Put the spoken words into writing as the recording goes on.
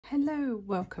Hello,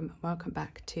 welcome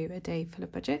back to A Day Full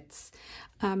of Budgets.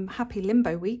 Happy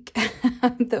limbo week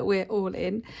that we're all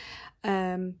in.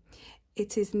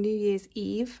 It is New Year's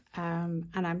Eve and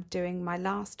I'm doing my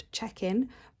last check-in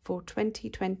for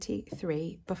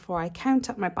 2023 before I count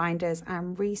up my binders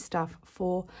and restuff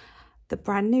for the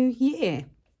brand new year.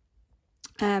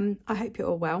 I hope you're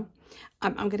all well.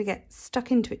 I'm going to get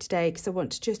stuck into it today because I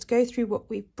want to just go through what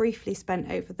we've briefly spent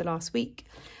over the last week.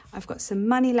 I've got some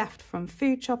money left from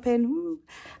food shopping,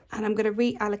 and I'm going to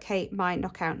reallocate my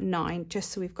knockout 9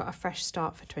 just so we've got a fresh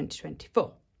start for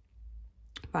 2024.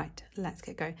 Right, let's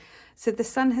get going. So the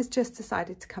sun has just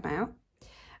decided to come out.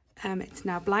 It's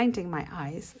now blinding my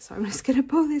eyes, so I'm just going to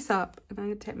pull this up and I'm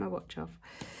going to take my watch off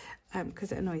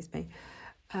because it annoys me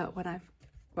when I've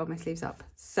rolled my sleeves up.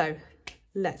 So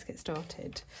let's get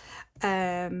started.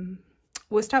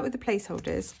 We'll start with the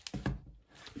placeholders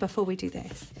before we do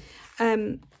this.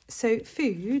 So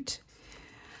food,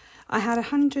 I had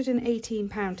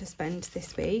 £118 to spend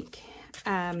this week,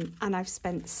 and I've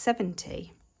spent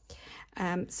 70.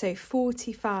 So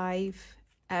 45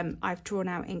 I've drawn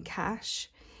out in cash.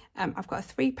 I've got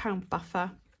a £3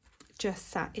 buffer just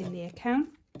sat in the account.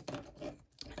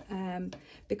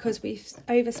 Because we've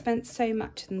overspent so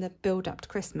much in the build up to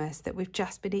Christmas that we've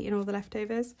just been eating all the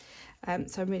leftovers.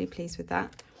 So I'm really pleased with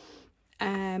that.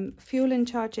 Fuel and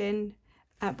charging,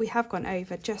 we have gone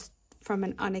over just from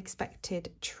an unexpected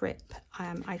trip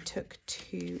I took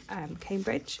to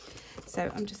Cambridge.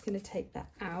 So I'm just going to take that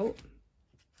out.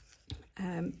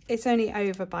 It's only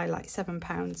over by like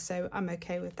 £7, so I'm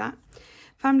okay with that.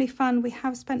 Family fun, we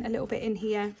have spent a little bit in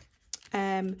here.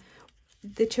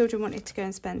 The children wanted to go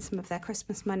and spend some of their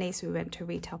Christmas money, so we went to a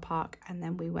retail park and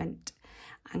then we went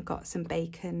and got some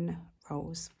bacon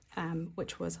rolls,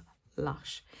 which was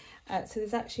lush. So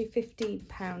there's actually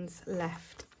 £15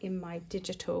 left in my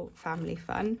digital family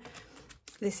fun.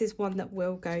 This is one that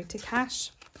will go to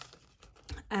cash,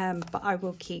 but I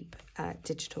will keep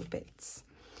digital bits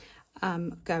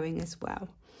going as well.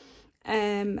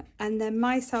 And then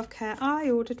my self-care, I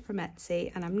ordered from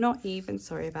Etsy and I'm not even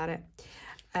sorry about it.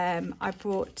 I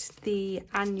bought the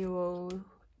annual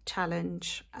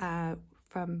challenge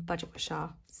from Budget with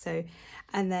Shah. So,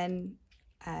 and then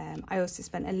I also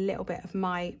spent a little bit of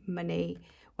my money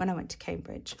when I went to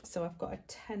Cambridge. So I've got a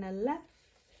tenner left.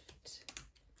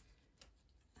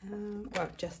 Well,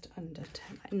 just under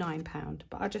 10, like £9,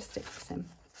 but I'll just stick this in.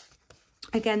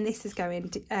 Again, this is going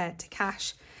to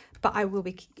cash, but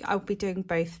I'll be doing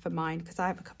both for mine because I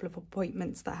have a couple of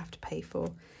appointments that I have to pay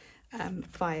for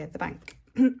via the bank.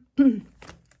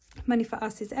 Money for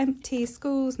us is empty.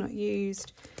 School's not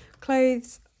used.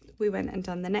 Clothes, we went and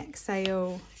done the next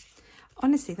sale.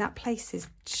 Honestly, that place is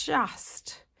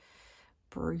just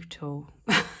brutal.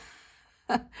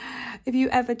 If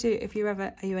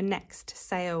you're a next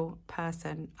sale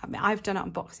person, I mean, I've done it on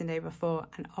Boxing Day before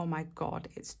and oh my God,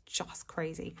 it's just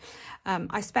crazy.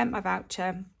 I spent my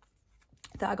voucher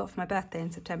that I got for my birthday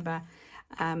in September,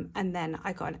 and then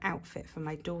I got an outfit for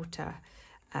my daughter.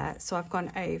 So I've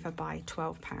gone over by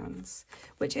 £12,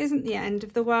 which isn't the end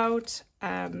of the world.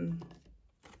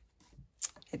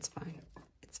 It's fine.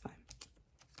 It's fine.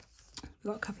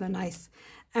 We've got a couple of nice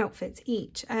outfits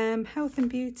each. Health and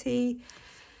beauty.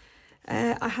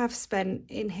 I have spent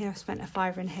in here. I've spent a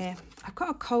 £5 in here. I've got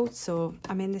a cold sore.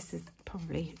 I mean, this is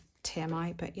probably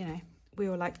TMI, but you know, we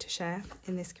all like to share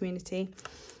in this community.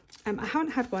 I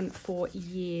haven't had one for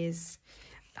years,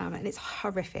 and it's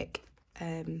horrific.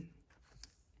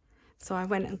 So I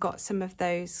went and got some of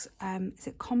those, is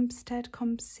it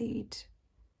Comseed,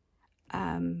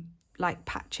 like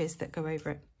patches that go over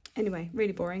it. Anyway,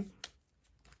 really boring.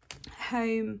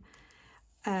 Home,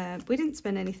 we didn't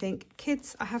spend anything.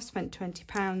 Kids, I have spent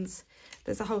 £20.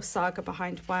 There's a whole saga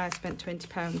behind why I spent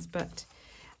 £20, but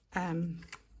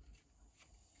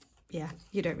yeah,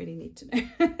 you don't really need to know.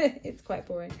 It's quite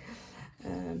boring.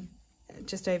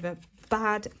 Just over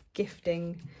bad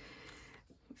gifting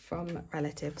from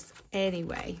relatives.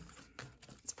 Anyway,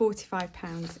 it's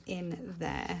 £45 in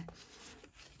there.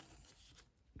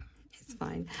 It's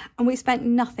fine. And we spent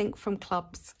nothing from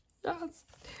clubs. Yes.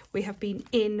 We have been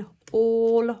in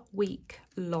all week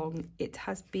long. It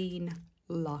has been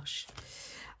lush.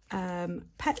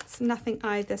 Pets, nothing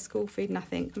either. School food,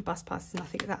 nothing. And bus passes,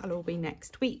 nothing. That'll all be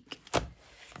next week.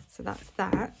 So that's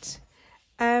that.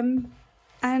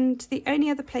 And the only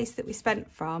other place that we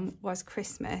spent from was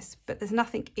Christmas, but there's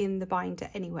nothing in the binder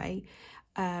anyway.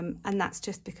 And that's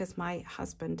just because my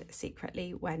husband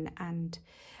secretly went and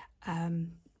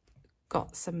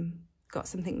got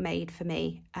something made for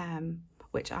me,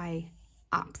 which I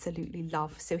absolutely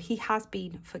love. So he has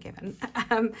been forgiven.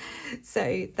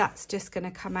 So that's just going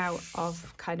to come out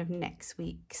of kind of next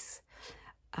week's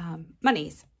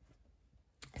monies.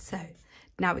 So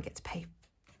now we get to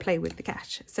play with the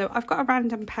cash. So I've got a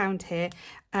random £1 here.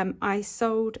 I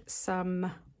sold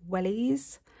some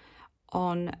wellies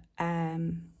on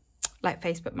like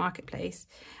Facebook Marketplace,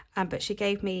 but she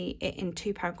gave me it in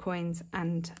 £2 coins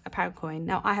and a £1 coin.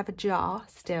 Now I have a jar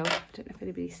still. I don't know if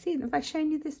anybody's seen. Have I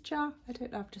shown you this jar? I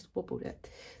don't know. I've just wobbled it,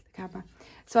 the camera.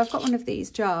 So I've got one of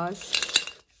these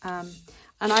jars, and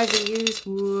I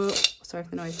reuse. Sorry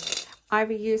for the noise. I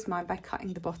reuse mine by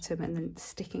cutting the bottom and then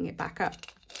sticking it back up.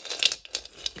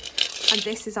 And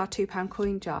this is our £2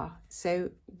 coin jar.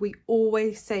 So we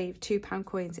always save £2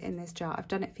 coins in this jar. I've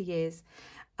done it for years.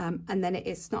 And then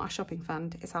it's not our shopping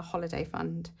fund, it's our holiday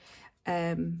fund.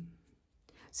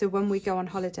 So when we go on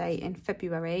holiday in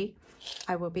February,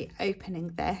 I will be opening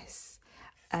this.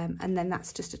 And then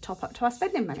that's just a top up to our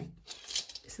spending money.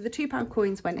 So the £2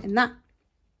 coins went in that.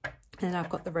 And I've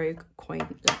got the rogue coin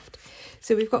left.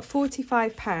 So we've got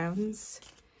 £45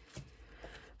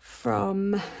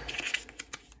 from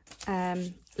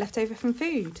left over from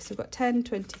food. So we've got 10,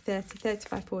 20, 30,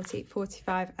 35, 40,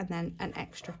 45, and then an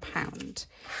extra £1.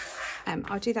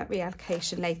 I'll do that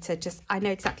reallocation later. Just I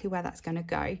know exactly where that's going to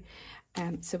go.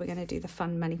 So we're going to do the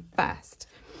fun money first.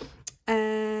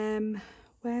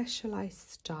 Where shall I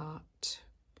start?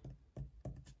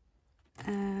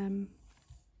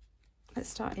 Let's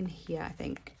start in here, I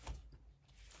think.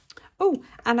 Oh,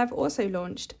 and I've also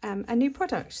launched a new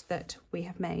product that we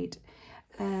have made.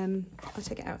 I'll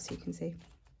take it out so you can see.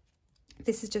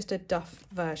 This is just a Duff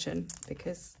version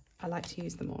because I like to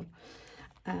use them all.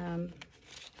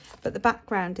 But the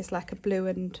background is like a blue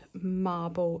and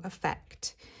marble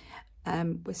effect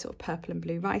with sort of purple and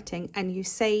blue writing. And you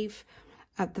save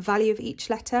the value of each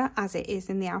letter as it is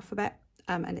in the alphabet.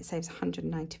 And it saves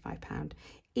 £195.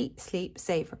 Eat, sleep,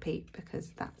 save, repeat,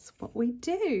 because that's what we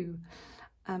do.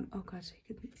 Oh God,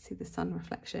 you can see the sun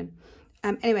reflection.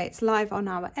 Anyway, it's live on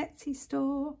our Etsy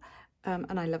store,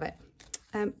 and I love it.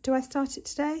 Do I start it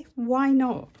today? Why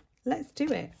not? Let's do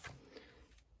it.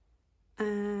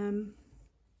 And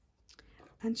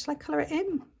shall I colour it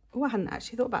in? Oh, I hadn't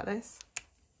actually thought about this.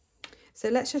 So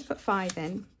let's just put 5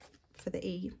 in for the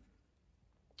E.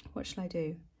 What shall I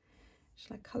do?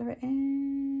 Shall I colour it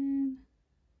in?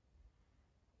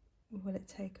 Will it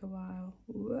take a while?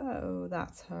 Whoa,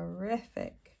 that's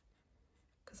horrific.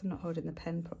 Because I'm not holding the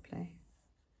pen properly.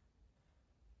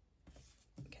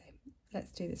 Okay,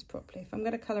 let's do this properly. If I'm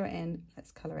going to colour it in,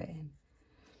 let's colour it in.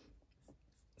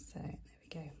 So, there we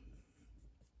go.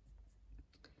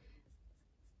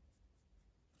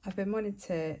 I've been wanting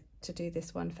to do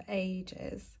this one for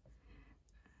ages.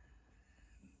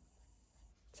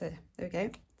 So, there we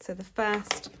go. So the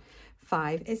first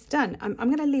 5 is done. I'm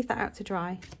going to leave that out to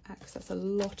dry because that's a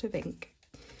lot of ink.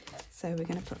 So we're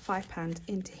going to put £5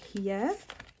 into here.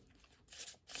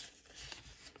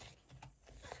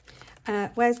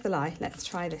 Where's the lie? Let's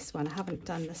try this one. I haven't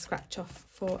done the scratch off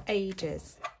for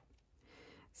ages.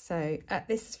 So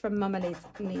this is from Mama Needs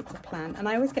a Plan. And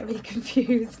I always get really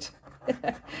confused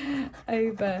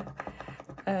over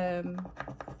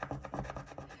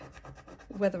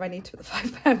whether I need to put the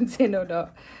 £5 in or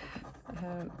not.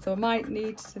 So I might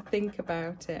need to think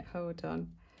about it. Hold on.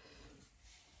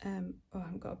 Oh, I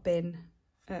haven't got a bin.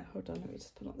 Hold on, let me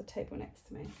just put it on the table next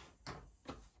to me.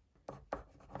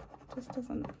 Just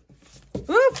doesn't.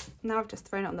 Oof! Now I've just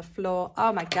thrown it on the floor.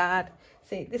 Oh my God.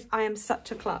 See, this, I am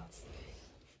such a klutz.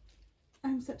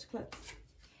 I'm such a klutz.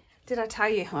 Did I tell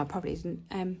you? Oh, I probably didn't.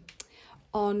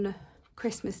 On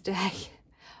Christmas Day,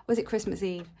 was it Christmas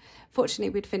Eve? Fortunately,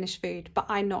 we'd finished food, but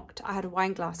I had a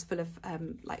wine glass full of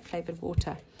like flavoured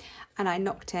water, and I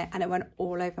knocked it, and it went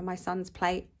all over my son's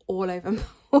plate, all over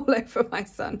my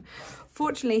son.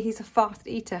 Fortunately, he's a fast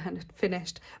eater and had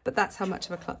finished, but that's how much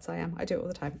of a klutz I am. I do it all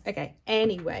the time. Okay,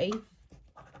 anyway,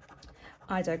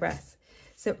 I digress.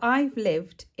 So I've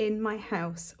lived in my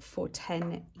house for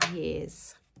 10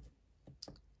 years.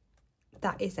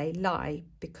 That is a lie,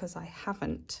 because I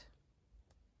haven't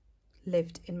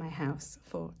lived in my house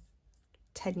for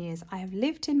 10 years. I have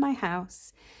lived in my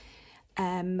house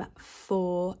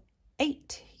for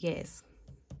 8 years.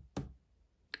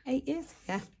 8 years?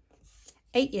 Yeah.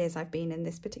 8 years I've been in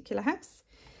this particular house.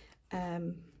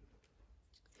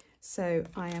 So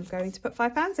I am going to put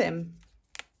 £5 in.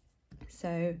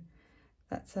 So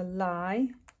that's a lie.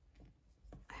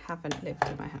 I haven't lived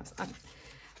in my house.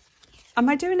 Am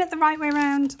I doing it the right way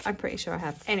around? I'm pretty sure I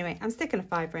have. Anyway, I'm sticking a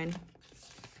 £5 in.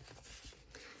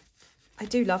 I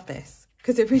do love this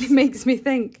because it really makes me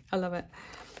think. I love it.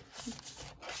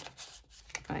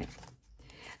 Right.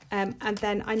 And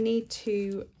then I need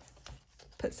to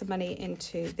put some money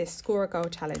into this Score a Goal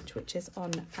challenge, which is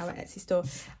on our Etsy store,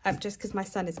 just because my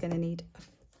son is going to need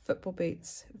football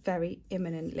boots very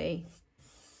imminently.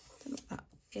 I don't know what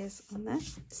that is on there.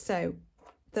 So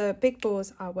the big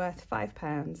balls are worth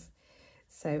 £5.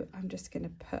 So I'm just going to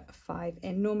put 5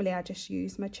 in. Normally I just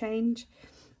use my change,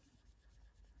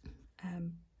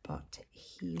 but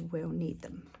he will need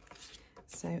them.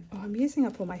 So, I'm using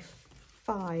up all my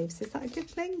 5s. Is that a good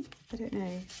thing? I don't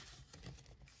know.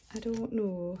 I don't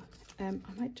know. I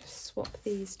might just swap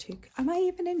these two. Am I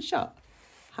even in shop?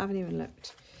 Haven't even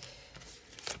looked.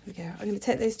 There we go. I'm going to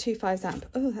take those 2 5s out.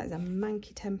 Oh, that is a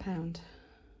manky £10.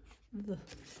 Ugh.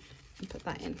 And put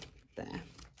that in there.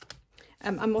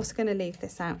 I'm also going to leave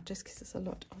this out just because it's a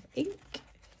lot of ink.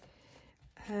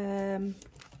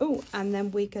 Oh, and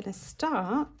then we're going to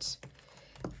start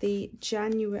the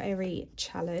January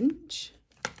challenge.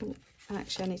 Oh, and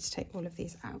actually I need to take all of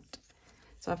these out.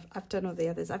 So I've done all the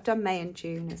others. I've done May and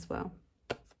June as well.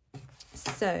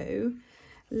 So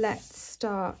let's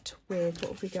start with,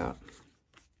 what have we got?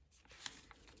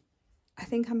 I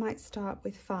think I might start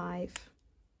with 5.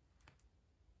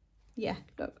 Yeah,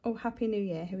 look. Oh, Happy New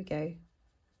Year. Here we go.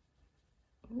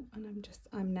 Oh, and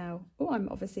I'm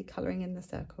obviously colouring in the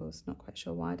circles. Not quite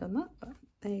sure why I've done that, but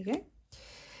there you go.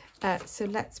 So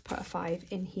let's put a 5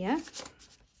 in here.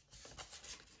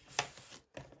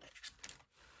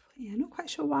 Yeah, not quite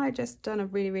sure why I just done a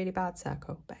really, really bad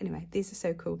circle. But anyway, these are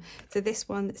so cool. So this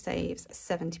one saves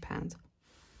 £70.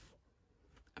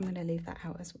 I'm going to leave that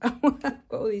out as well. I've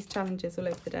got all these challenges all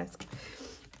over the desk.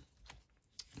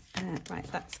 Right,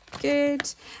 that's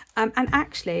good. And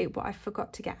actually, what I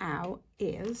forgot to get out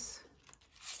is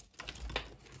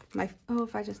my, oh,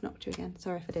 if I just knocked you again,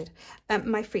 sorry if I did,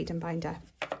 my freedom binder.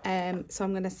 So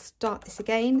I'm going to start this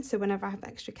again. So whenever I have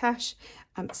extra cash,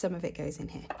 some of it goes in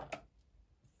here.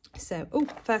 So, oh,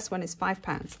 first one is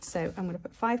 £5. So I'm going to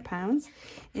put £5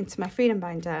 into my freedom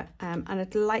binder. And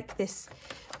I'd like this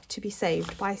to be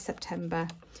saved by September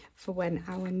for when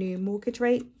our new mortgage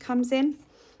rate comes in.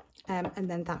 And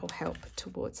then that will help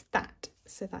towards that.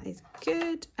 So that is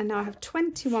good. And now I have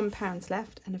 £21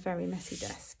 left and a very messy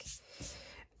desk.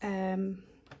 I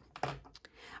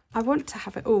want to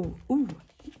have it, oh,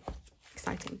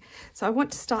 exciting. So I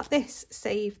want to start this,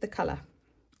 Save the Colour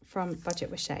from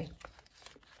Budget with Shay.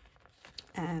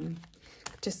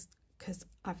 Just because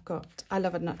I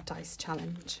love a nut dice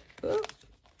challenge. Oh,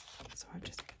 so I've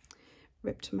just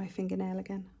ripped my fingernail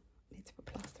again. Need to put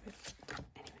plaster in.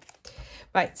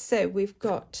 Right, so we've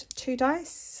got 2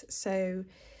 dice. So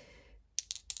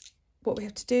what we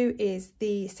have to do is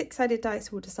the 6-sided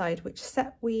dice will decide which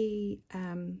set we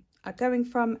are going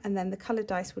from, and then the coloured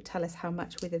dice will tell us how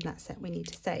much within that set we need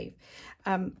to save.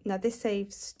 Now this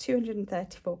saves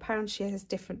 £234. She has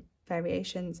different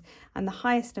variations, and the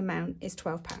highest amount is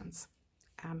 £12,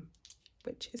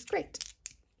 which is great.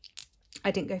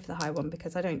 I didn't go for the high one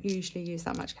because I don't usually use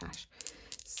that much cash.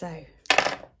 So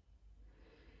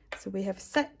we have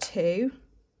set 2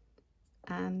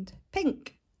 and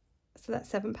pink. So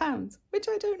that's £7, which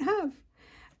I don't have.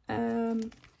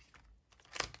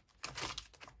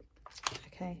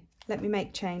 Okay, let me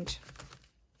make change.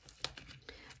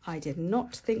 I did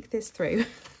not think this through.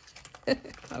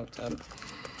 Well done.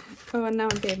 Oh, and now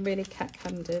I'm being really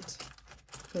cat-handed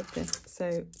with this.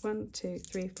 So 1, 2,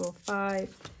 3, 4,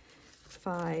 5.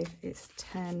 5 is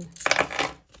 10.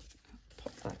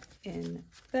 Pop that in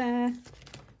there.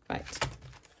 Right,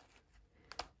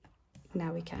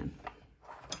 now we can.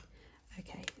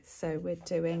 Okay, so we're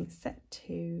doing set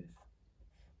 2.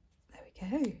 There we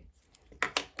go.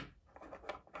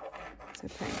 So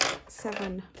putting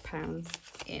 £7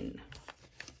 in.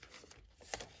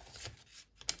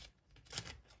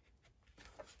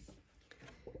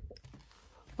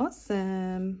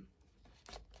 Awesome.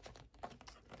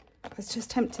 I was just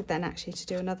tempted then actually to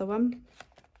do another one,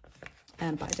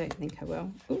 but I don't think I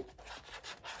will. Ooh.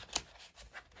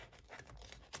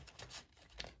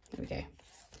 There we go.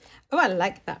 Oh, I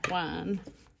like that one.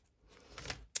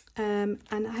 And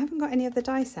I haven't got any other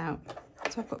dice out.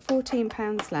 So I've got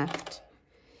 £14 left.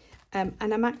 And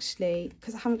I'm actually,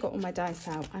 because I haven't got all my dice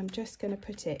out, I'm just going to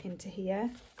put it into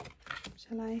here.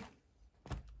 Shall I?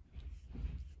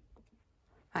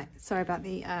 Right, sorry about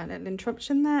the little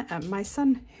interruption there. My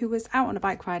son, who was out on a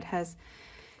bike ride,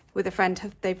 with a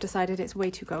friend, they've decided it's way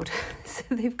too cold. So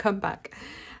they've come back.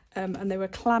 And they were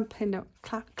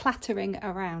clattering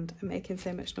around and making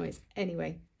so much noise.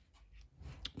 Anyway,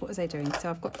 what was I doing? So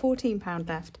I've got £14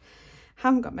 left.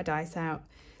 Haven't got my dice out.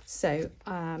 So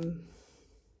I'm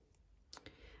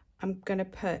going to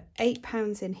put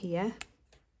 £8 in here.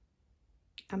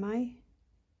 Am I?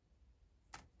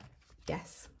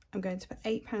 Yes, I'm going to put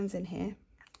 £8 in here.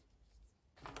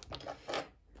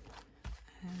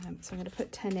 So I'm going to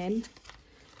put 10 in,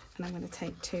 and I'm going to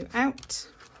take 2 out.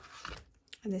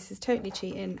 And this is totally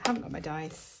cheating. I haven't got my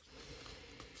dice.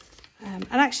 And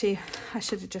actually, I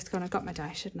should have just gone and got my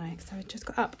dice, shouldn't I? So I just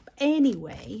got up.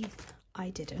 Anyway, I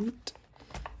didn't.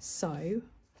 So,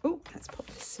 oh, let's pop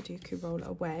this Sudoku roller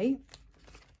away.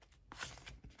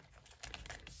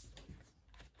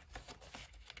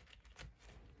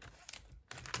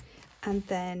 And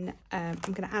then I'm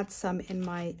going to add some in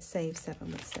my save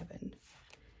 7 with 7.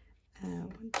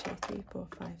 1, 2, 3, 4,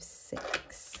 5,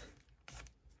 6.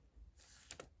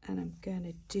 And I'm going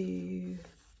to do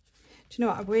you know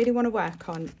what? I really want to work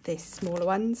on these smaller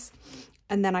ones,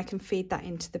 and then I can feed that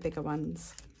into the bigger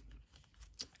ones.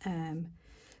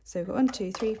 So we've got 1,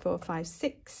 2, 3, 4, 5,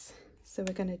 6. So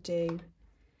we're going to do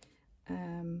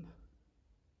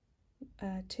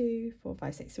 2, 4,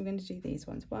 5, 6. So we're going to do these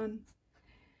ones. 1.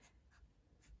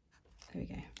 There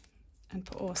we go. And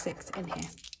put all 6 in here.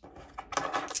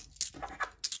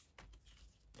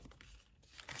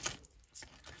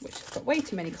 Which has got way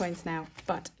too many coins now,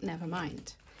 but never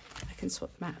mind. I can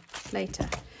sort them out later.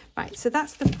 Right, so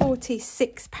that's the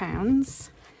 £46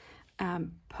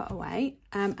 put away.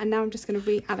 And now I'm just going to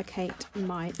reallocate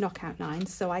my knockout 9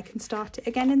 so I can start it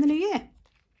again in the new year,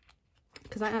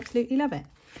 because I absolutely love it.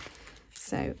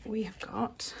 So we have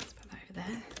got, let's put that over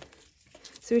there.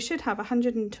 So we should have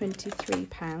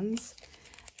 £123.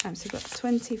 So we've got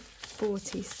 20,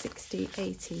 40, 60,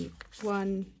 80,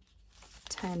 1,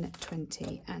 10,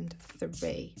 20 and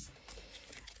 3.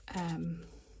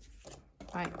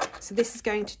 Right, so this is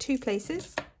going to 2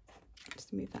 places.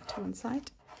 Just move that to one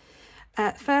side.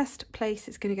 First place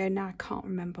it's going to go, now I can't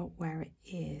remember where it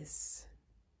is.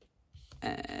 I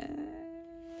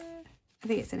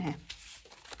think it's in here.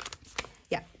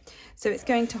 Yeah, so it's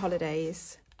going to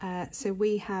holidays. So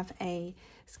we have a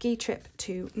ski trip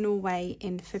to Norway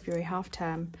in February half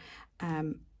term,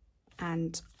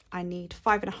 and I need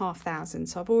 5,500.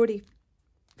 So I've already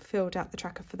filled out the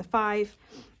tracker for the 5.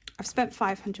 I've spent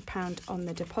 £500 on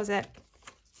the deposit.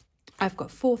 I've got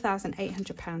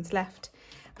 £4,800 left,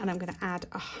 and I'm going to add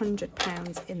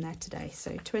 £100 in there today.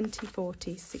 So 20,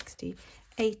 40, 60,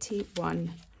 80,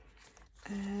 1.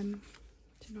 Do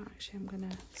you know, actually, I'm going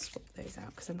to swap those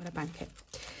out because I'm going to bank it.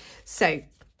 So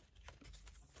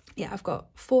yeah, I've got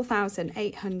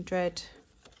 4,800,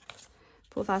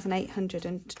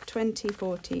 4,820,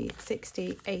 40,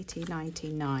 60, 80,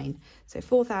 99. So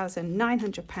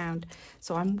 £4,900.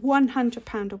 So I'm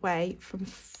 £100 away from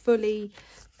fully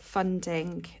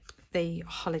funding the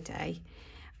holiday,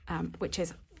 which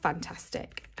is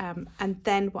fantastic. And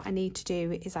then what I need to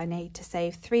do is I need to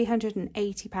save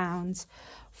 £380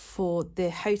 for the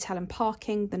hotel and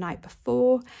parking the night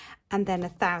before, and then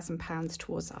 £1,000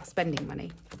 towards our spending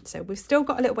money. So we've still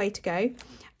got a little way to go,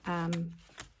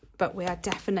 but we are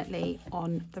definitely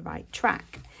on the right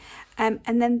track. And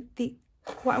then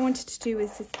what I wanted to do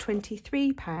is this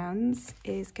 £23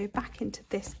 is go back into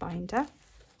this binder.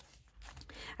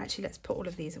 Actually, let's put all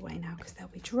of these away now because they'll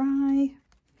be dry.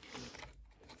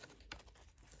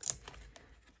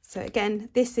 So again,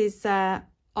 this is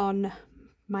on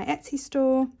my Etsy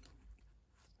store,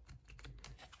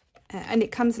 and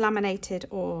it comes laminated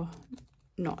or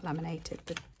not laminated,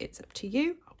 but it's up to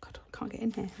you. Oh God, I can't get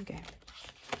in here. Okay.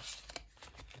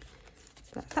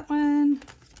 So that's that one.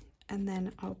 And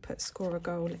then I'll put Score a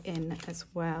Goal in as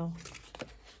well,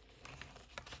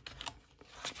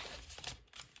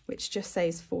 which just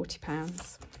saves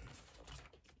 £40.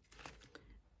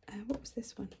 What was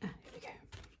this one? Here we go.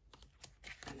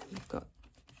 And then we've got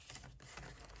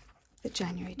the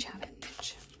January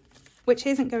challenge, which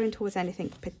isn't going towards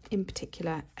anything in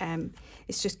particular.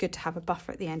 It's just good to have a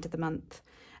buffer at the end of the month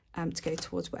to go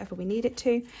towards whatever we need it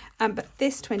to. But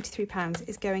this £23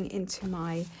 is going into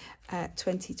my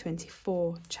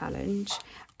 2024 challenge,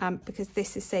 because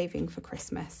this is saving for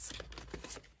Christmas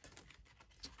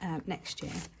next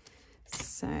year.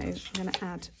 So I'm going to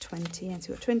add 20, and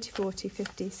so we've got 20, 40,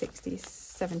 50, 60,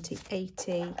 70,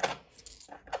 80,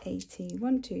 80,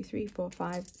 1, 2, 3, 4,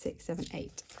 5, 6, 7,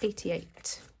 8,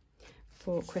 88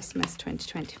 for Christmas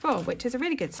 2024, which is a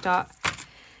really good start.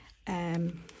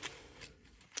 Happy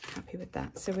with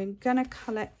that. So we're going to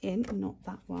colour in, not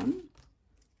that one.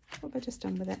 What have I just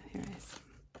done with it? Here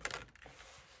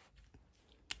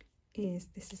it is.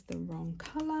 This is the wrong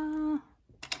colour.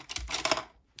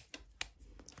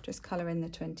 Just colour in the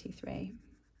 23.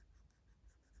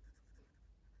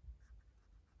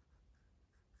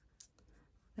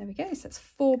 There we go. So that's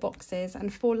 4 boxes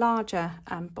and 4 larger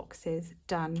boxes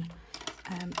done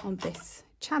on this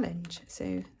challenge,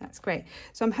 so that's great.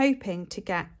 So I'm hoping to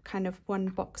get kind of one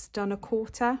box done a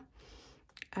quarter.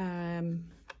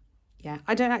 Yeah,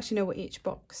 I don't actually know what each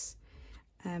box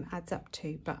adds up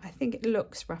to, but I think it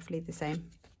looks roughly the same.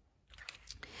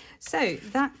 So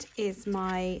that is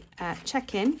my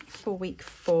check-in for week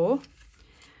 4.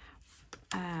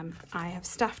 I have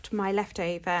stuffed my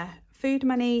leftover food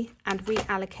money and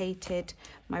reallocated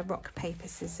my rock, paper,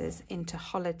 scissors into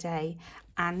holiday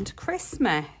and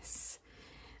Christmas.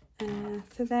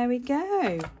 So there we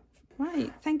go.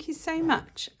 Right, thank you so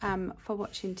much for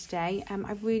watching today.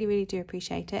 I really do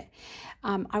appreciate it.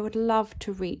 I would love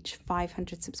to reach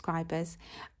 500 subscribers.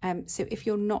 So if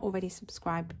you're not already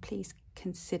subscribed, please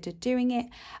consider doing it.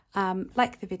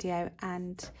 Like the video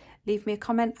and leave me a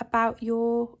comment about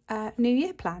your New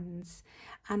Year plans.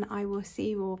 And I will see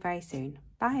you all very soon.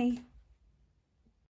 Bye.